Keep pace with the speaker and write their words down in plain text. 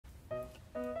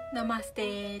ナマス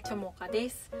テ、ちょもかで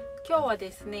す。今日は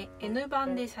ですね N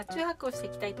版で車中泊をして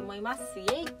いきたいと思います。イエ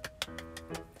イ。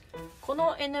こ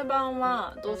の N 版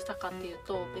はどうしたかっていう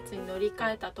と、別に乗り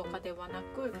換えたとかではな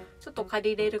く、ちょっと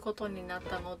借りれることになっ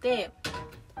たので、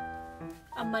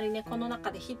あんまりねこの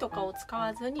中で火とかを使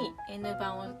わずに N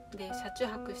版で車中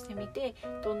泊してみて、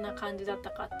どんな感じだった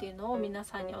かっていうのを皆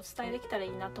さんにお伝えできたらい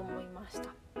いなと思いました。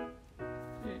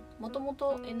もとも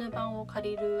と N 版を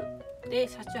借りるで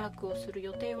車中泊をする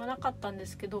予定はなかったんで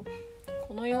すけど、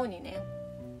このようにね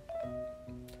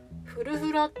フル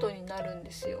フラットになるん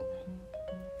ですよ。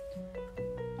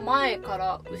前か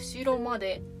ら後ろま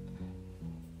で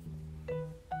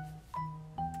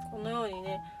このように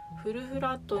ねフルフ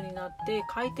ラットになって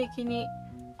快適に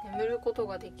眠ること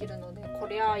ができるので、こ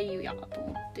りゃいいやと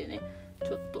思ってね、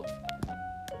ちょっと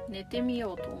寝てみ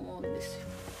ようと思うんですよ。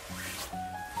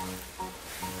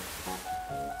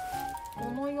こ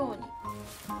のように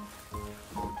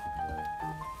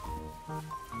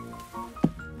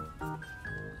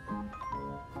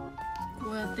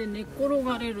こうやって寝転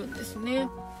がれるんですね。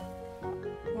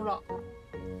ほら、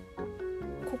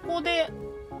ここで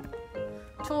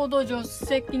ちょうど助手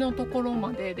席のところ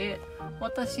までで、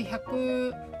私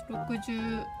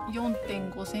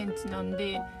164.5 センチなん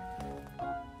で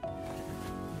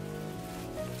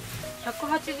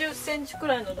180センチく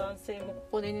らいの男性もこ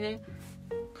こでね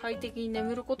快適に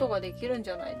眠ることができるんじ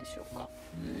ゃないでしょうか。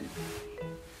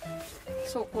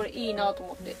そう、これいいなと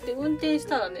思って。で、運転し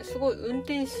たらねすごい運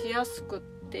転しやすくっ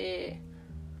て、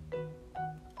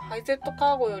ハイゼット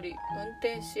カーゴより運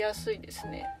転しやすいです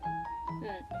ね。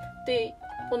で、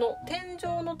この天井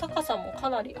の高さもか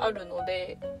なりあるの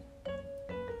で、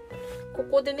こ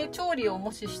こでね調理を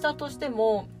もししたとして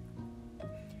も、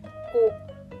こ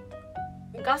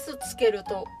うガスつける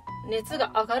と熱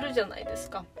が上がるじゃないで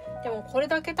すか。でもこれ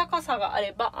だけ高さがあ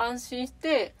れば安心し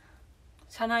て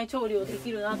車内調理をで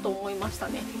きるなと思いました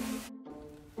ね。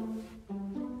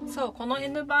そう、この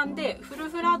N 版でフル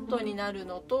フラットになる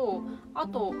のと、あ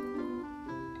と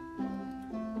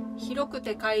広く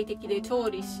て快適で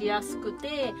調理しやすく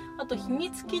て、あと秘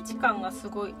密基地感がす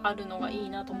ごいあるのがい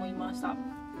いなと思いました。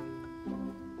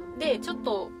で、ちょっ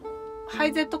とハ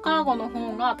イゼットカーゴの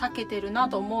方が長けてるな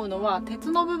と思うのは、鉄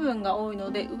の部分が多い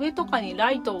ので、上とかに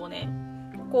ライトをね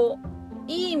こう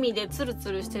いい意味でツルツ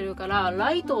ルしてるから、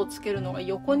ライトをつけるのが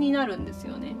横になるんです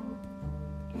よね。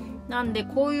なんで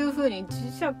こういう風に磁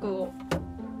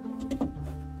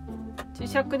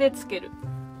石でつける、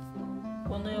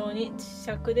このように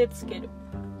磁石でつける。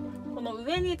この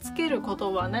上につけるこ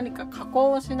とは何か加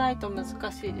工をしないと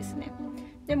難しいですね。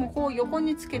でもこう横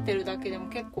につけてるだけでも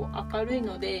結構明るい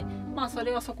ので、まあそ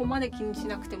れはそこまで気にし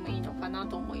なくてもいいのかな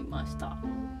と思いました。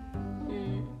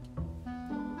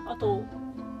あと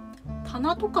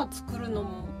棚とか作るの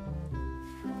も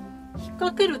引っ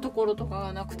掛けるところとか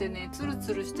がなくてね、ツル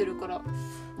ツルしてるから、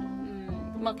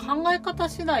まあ考え方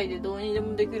次第でどうにで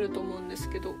もできると思うんです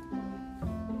けど、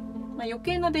まあ、余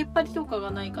計な出っ張りとか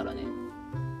がないからね、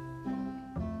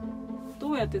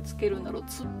どうやってつけるんだろう。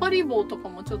突っ張り棒とか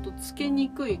もちょっとつけに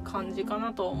くい感じか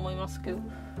なとは思いますけど、こ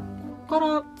こか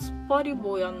ら突っ張り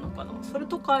棒やんのかな。それ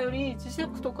とかより磁石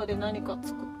とかで何か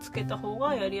つけた方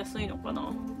がやりやすいのか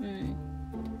な。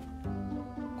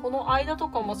この間と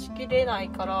かもしきれない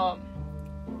から、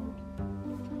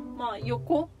まあ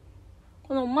横、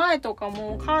この前とか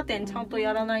もカーテンちゃんと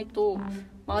やらないと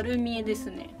丸見えです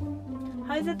ね。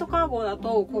ハイゼットカーゴだ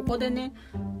とここでね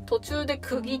途中で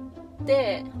区切っ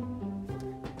て、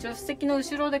助手席の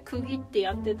後ろで区切って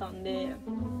やってたんで、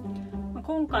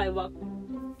今回は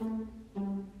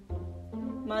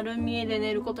丸見えで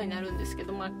寝ることになるんですけ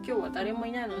ど、まあ今日は誰も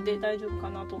いないので大丈夫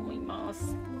かなと思いま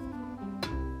す。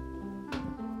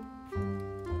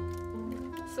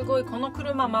すごいこの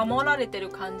車守られてる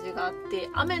感じがあって、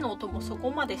雨の音もそ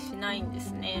こまでしないんで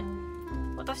すね。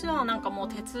私のはなんかもう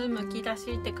鉄むき出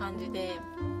しって感じで、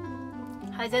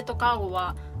ハイゼットカーゴ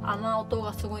は雨音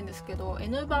がすごいんですけど、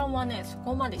 N 版はねそ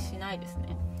こまでしないです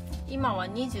ね。今は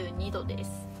22度で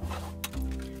す。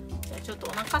じゃあちょっ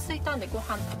とお腹空いたんでご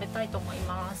飯食べたいと思い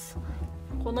ます。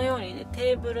このようにね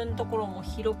テーブルのところも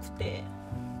広くて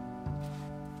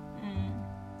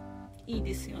いい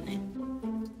ですよね。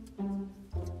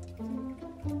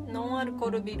ノンアルコ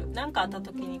ールビール、なんかあった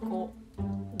時にこう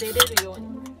出れるように。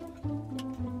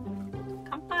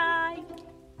乾杯。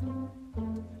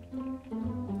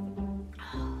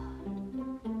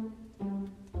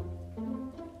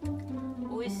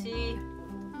美味しい。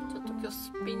ちょっと今日す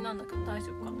っぴんなんだけど大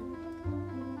丈夫かな。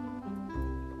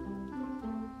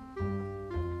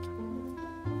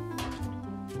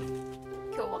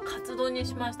今日はカツ丼に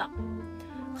しました。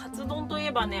カツ丼とい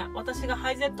えばね、私が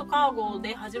ハイゼットカーゴ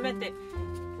で初めて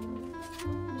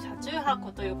中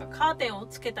泊というかカーテンを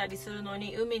つけたりするの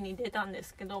に海に出たんで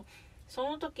すけど、そ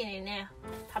の時にね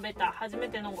食べた初め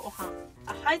てのご飯、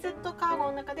ハイゼットカーゴ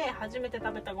の中で初めて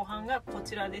食べたご飯がこ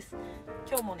ちらです。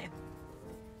今日もね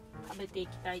食べてい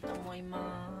きたいと思い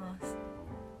ます。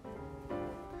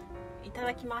いた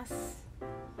だきます。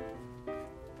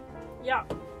いや、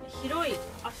広い、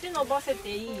足伸ばせ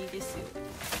ていいですよ。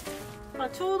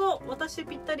ちょうど私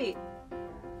ぴったり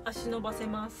足伸ばせ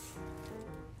ます。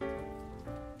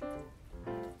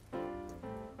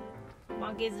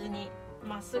曲げずに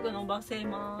まっすぐ伸ばせ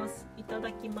ます。いた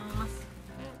だきます。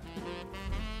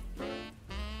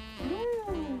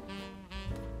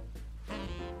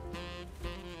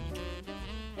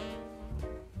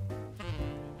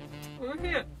おいしい。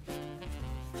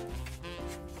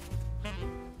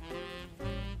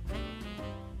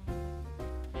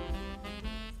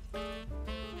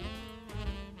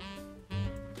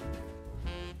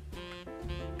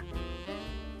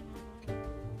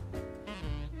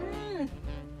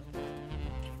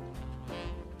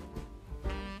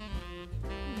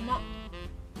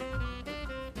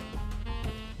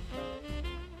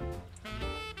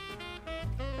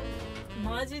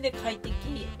マジで快適。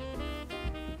い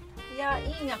や、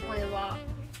いいなこれは。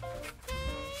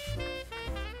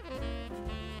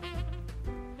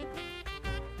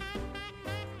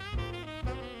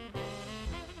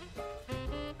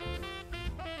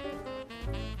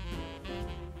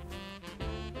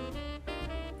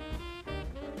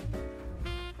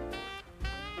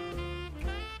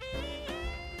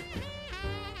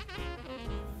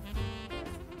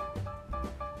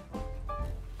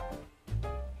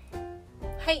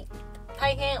はい、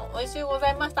大変美味しゅうござ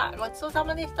いました。ごちそうさ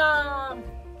までした。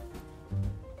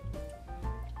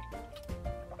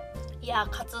いや、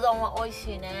カツ丼は美味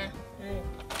しいね。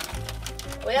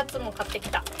おやつも買ってき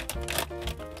た。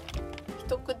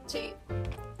一口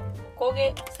おこ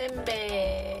げせん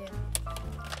べい、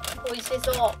美味し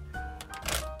そう。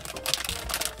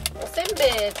おせん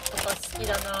べいとか好き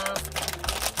だな。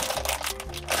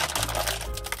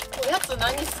おやつ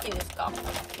何好きですか？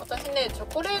私ね、チ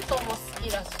ョコレートも好き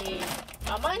だし、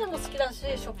甘いのも好きだし、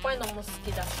しょっぱいのも好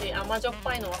きだし、甘じょっ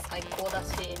ぱいのは最高だし、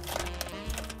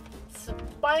酸っ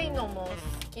ぱいのも好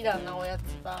きだな。おやつ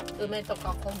は梅と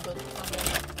か昆布とかも。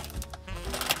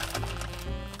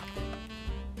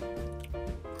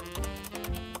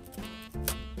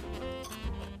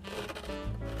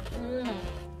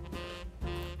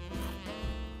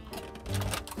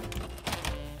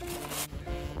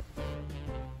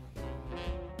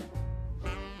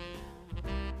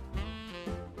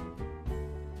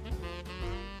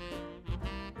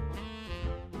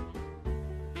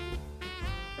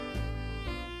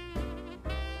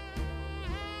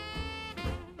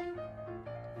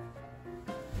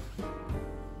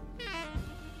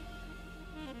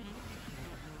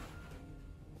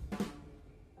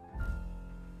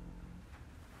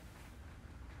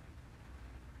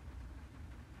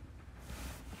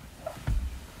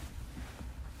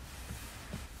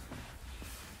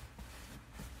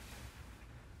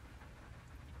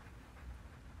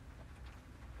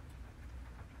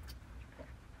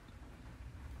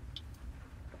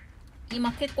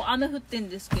今結構雨降ってん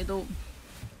ですけど、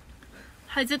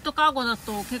ハイゼットカーゴだ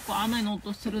と結構雨の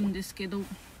音するんですけど、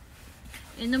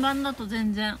 N 版だと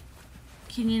全然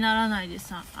気にならないで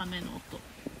さ、雨の音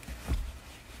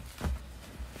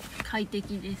快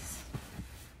適です。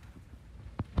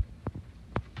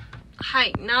は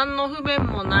い、何の不便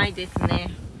もないです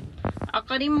ね。明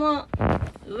かりも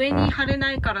上に貼れ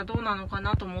ないからどうなのか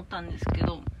なと思ったんですけ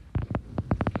ど、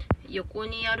横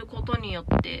にやることによっ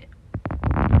て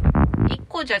1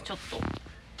個じゃちょっと、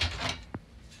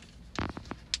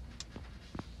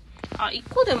1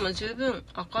個でも十分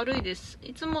明るいです。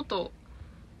いつもと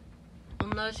同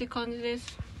じ感じで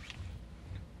す。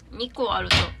2個ある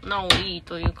となおいい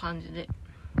という感じで、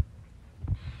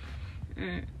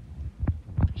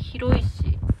広い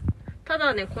し、た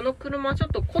だね、この車ちょっ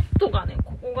とコットがね、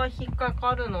ここが引っか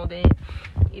かるので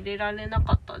入れられな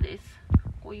かったです。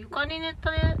こう床に寝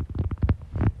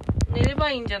れ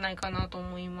ばいいんじゃないかなと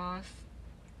思います。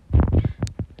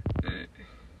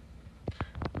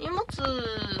荷物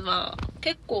は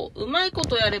結構うまいこ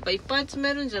とやればいっぱい詰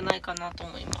めるんじゃないかなと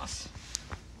思います。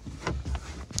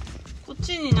こっ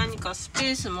ちに何かス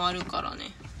ペースもあるからね。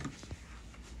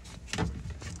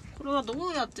これはど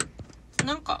うやって、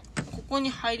なんかここ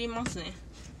に入りますね。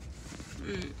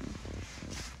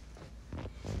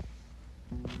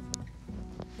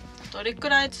どれく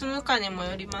らい積むかにも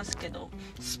よりますけど、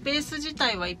スペース自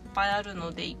体はいっぱいある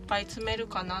のでいっぱい詰める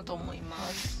かなと思いま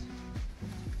す。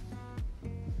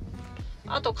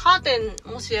あとカーテ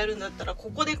ンもしやるんだったら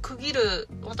ここで区切る、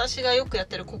私がよくやっ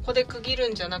てるここで区切る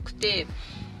んじゃなくて、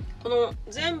この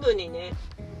全部にね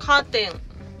カーテン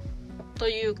と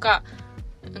いうか、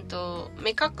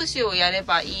目隠しをやれ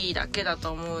ばいいだけだ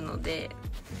と思うので、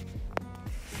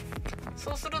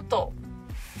そうすると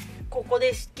ここ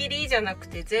で仕切りじゃなく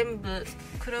て全部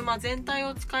車全体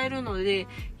を使えるので、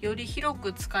より広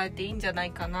く使えていいんじゃな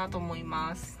いかなと思い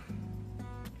ます。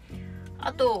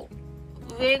あと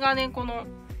上がね、この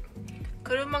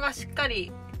車がしっか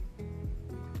り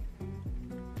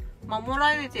守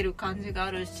られてる感じが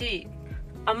あるし、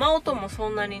雨音もそ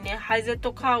んなにね、ハイゼッ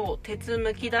トカーゴ、鉄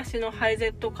むき出しのハイゼ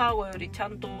ットカーゴよりちゃ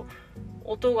んと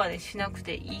音がねしなく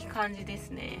ていい感じです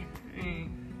ね。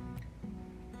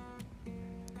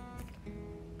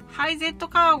ハイゼット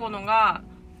カーゴのが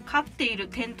勝っている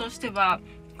点としては、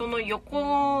この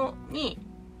横に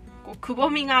こうくぼ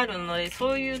みがあるので、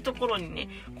そういうところにね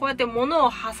こうやって物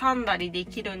を挟んだりで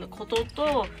きること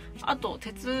と、あと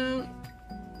鉄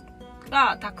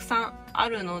がたくさんあ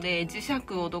るので磁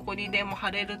石をどこにでも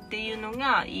貼れるっていうの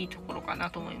がいいところか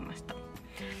なと思いました。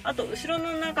あと後ろ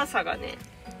の長さがね、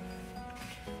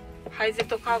ハイゼッ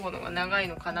トカーゴの方が長い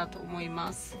のかなと思い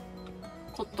ます。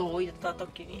コットを置いた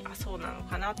時にそうなの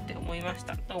かなって思いまし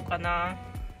た。どうかな、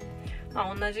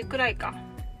同じくらいか。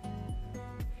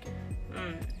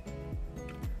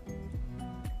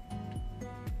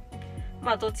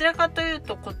どちらかという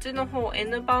とこっちの方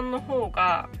N 版の方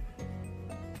が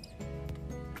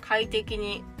快適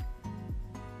に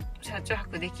車中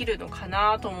泊できるのか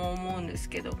なとも思うんです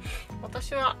けど、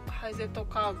私はハイゼット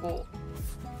カーゴを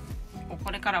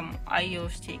これからも愛用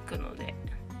していくので、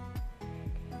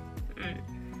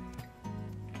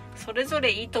それぞ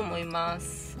れいいと思いま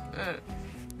す。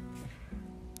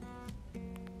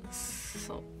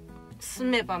そう、住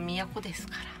めば都です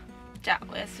から。じゃあ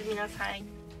おやすみなさい。